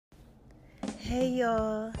Hey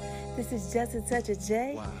y'all, this is Just a Touch of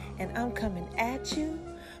J, and I'm coming at you,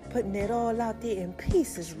 putting it all out there in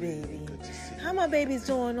pieces, baby. How my babies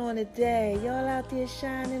doing on today? Y'all out there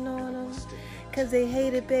shining on them? Cause they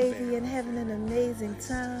hate it, baby, and having an amazing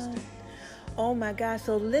time. Oh my gosh,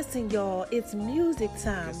 so listen y'all, it's music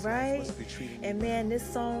time, right? And man, this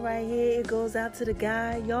song right here, it goes out to the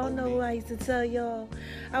guy. Y'all know who I used to tell y'all.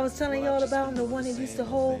 I was telling y'all about him, the one that used to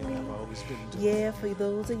hold me. Yeah, for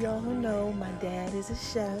those of y'all who know, my dad is a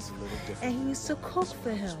chef, and he used to cook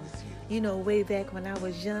for him, you know, way back when I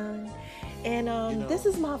was young. And this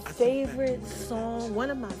is my favorite song, one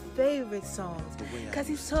of my favorite songs, because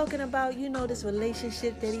he's talking about, you know, this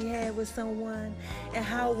relationship that he had with someone, and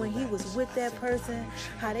how when he was with that person,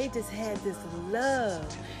 how they just had this love,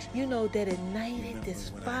 you know, that ignited this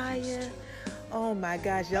fire. Oh my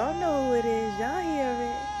gosh, y'all know who it is, y'all hear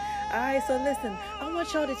it. All right, so listen, I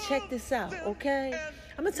want y'all to check this out, okay?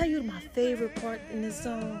 I'm gonna tell you my favorite part in this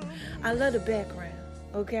song. I love the background.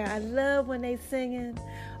 Okay, I love when they singing.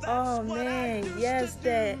 Oh man, yes,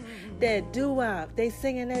 that doo-wop. They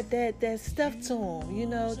singing that stuff to them. You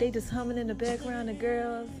know, they just humming in the background, the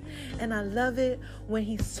girls. And I love it when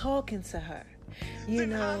he's talking to her. You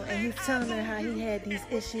know, and he's telling her how he had these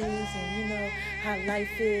issues and, you know, how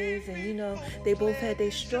life is. And, you know, they both had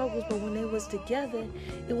their struggles, but when they was together,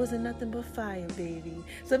 it wasn't nothing but fire, baby.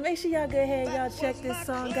 So make sure y'all go ahead, y'all check this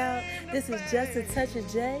song out. This is Just a Touch of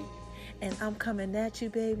J. And I'm coming at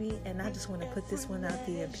you, baby, and I just want to put this one out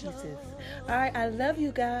there in pieces. All right, I love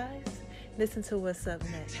you guys. Listen to what's up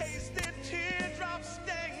next.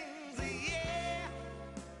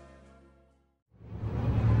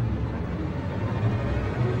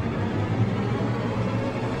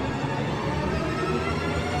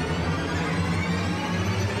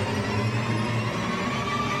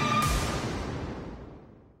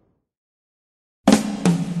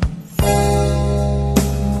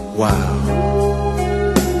 Wow,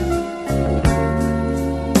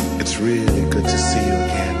 it's really good to see you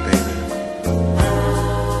again, baby.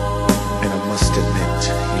 And I must admit,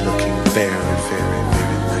 you're looking very, very,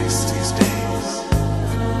 very nice these days.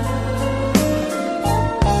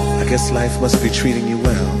 I guess life must be treating you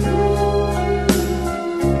well.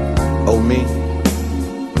 Oh, me?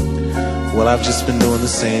 Well, I've just been doing the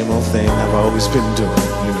same old thing I've always been doing.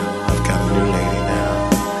 You know, I've got a new lady now,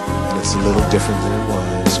 and it's a little different than it was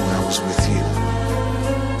when I was with you.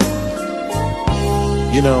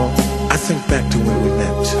 You know, I think back to when we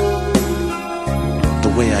met, the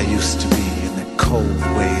way I used to be and that cold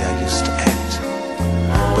way I used to act.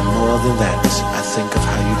 But more than that, I think of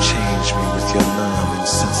how you changed me with your love and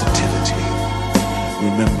sensitivity.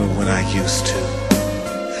 Remember when I used to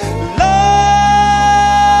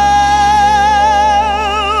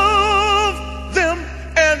love them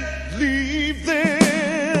and leave them.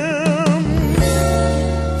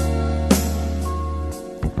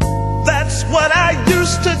 That's what I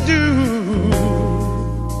used to do.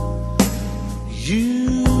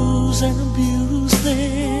 Use and abuse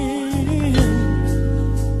them.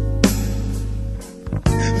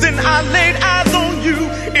 Then I laid eyes on you.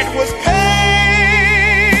 It was pain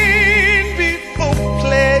before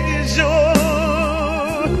pleasure.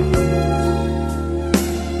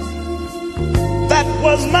 That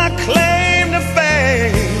was my claim to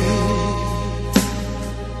fame.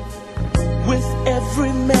 With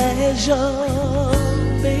every measure,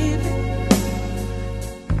 baby,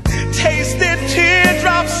 tasted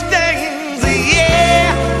teardrop stains, yeah.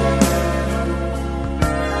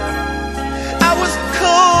 I was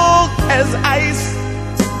cold as ice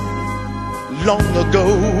long ago,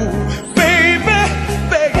 baby,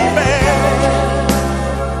 baby.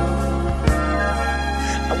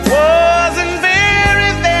 I wasn't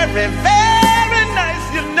very, very, very nice,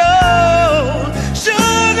 you know.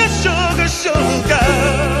 Sugar, sugar, sugar.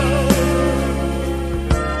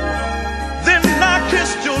 Then I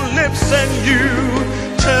kissed your lips and you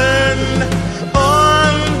turned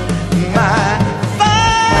on my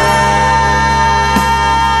fire,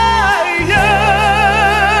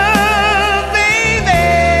 baby.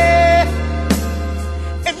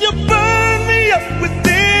 And you burned me up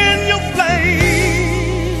within your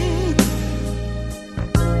flame.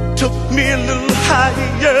 Took me a little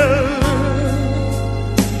higher,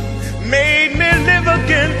 made me live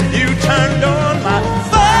again. You turned on my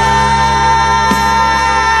fire,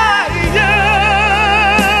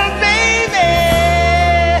 baby.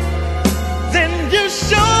 Then you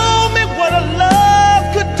showed me what a love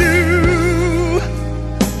could do.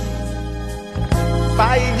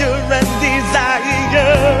 Fire and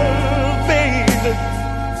desire, baby.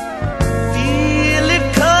 Feel it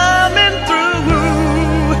coming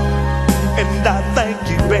through. And I thank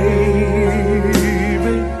you, baby.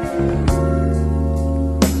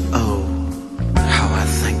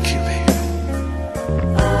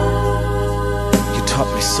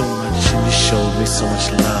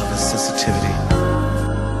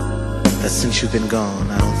 that since you've been gone,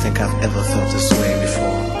 I don't think I've ever felt this way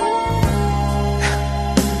before.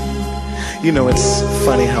 You know, it's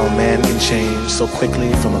funny how a man can change so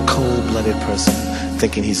quickly from a cold-blooded person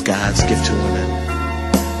thinking he's God's gift to women.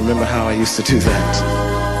 Remember how I used to do that?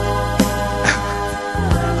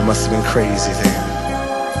 I must have been crazy then.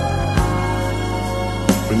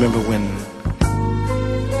 Remember when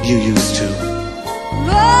you used to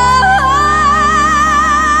love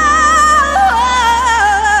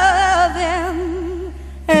them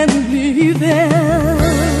and leave them?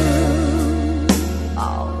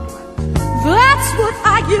 Oh, that's what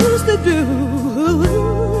I used to do.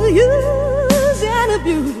 Use and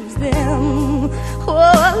abuse them. Oh,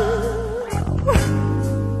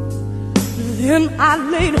 then I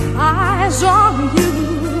laid eyes on you.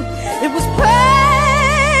 It was pain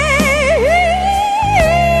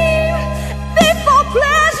before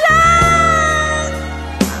pleasure.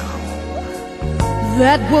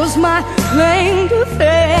 That was my claim to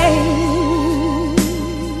fame.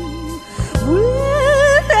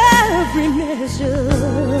 With every measure,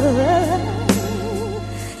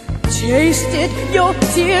 tasted your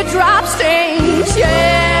teardrop stains,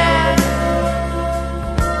 yeah.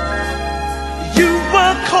 You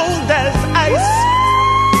were cold as ice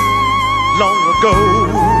long ago,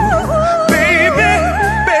 baby,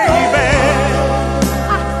 baby.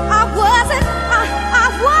 I wasn't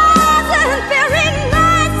very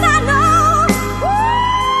nice, I know.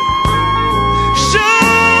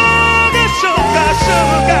 Sugar, sugar,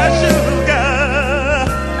 sugar, sugar.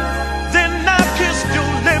 Then I kissed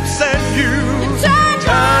your lips and you turned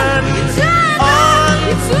on my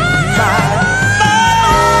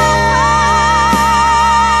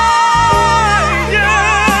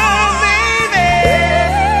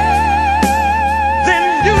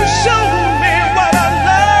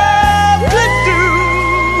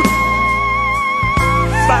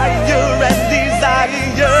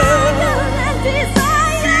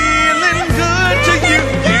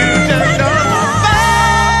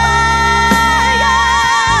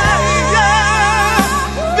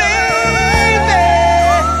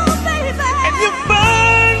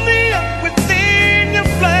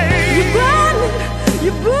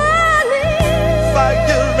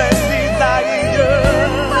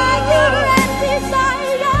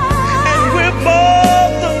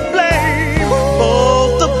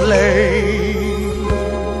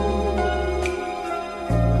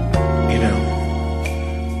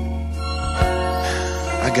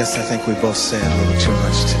I guess I think we both said a little too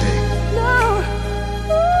much today.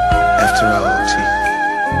 After all, T,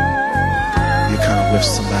 you kind of with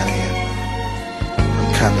somebody and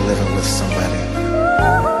I'm kind of living with somebody.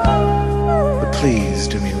 But please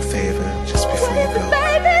do me a favor just before you go.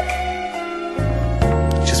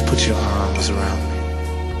 Just put your arms around me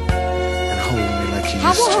and hold me like you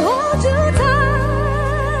used to.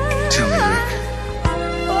 Tell me, Rick,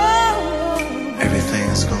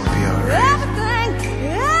 everything's gonna be alright.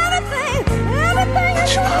 Put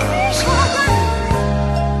your arms around me.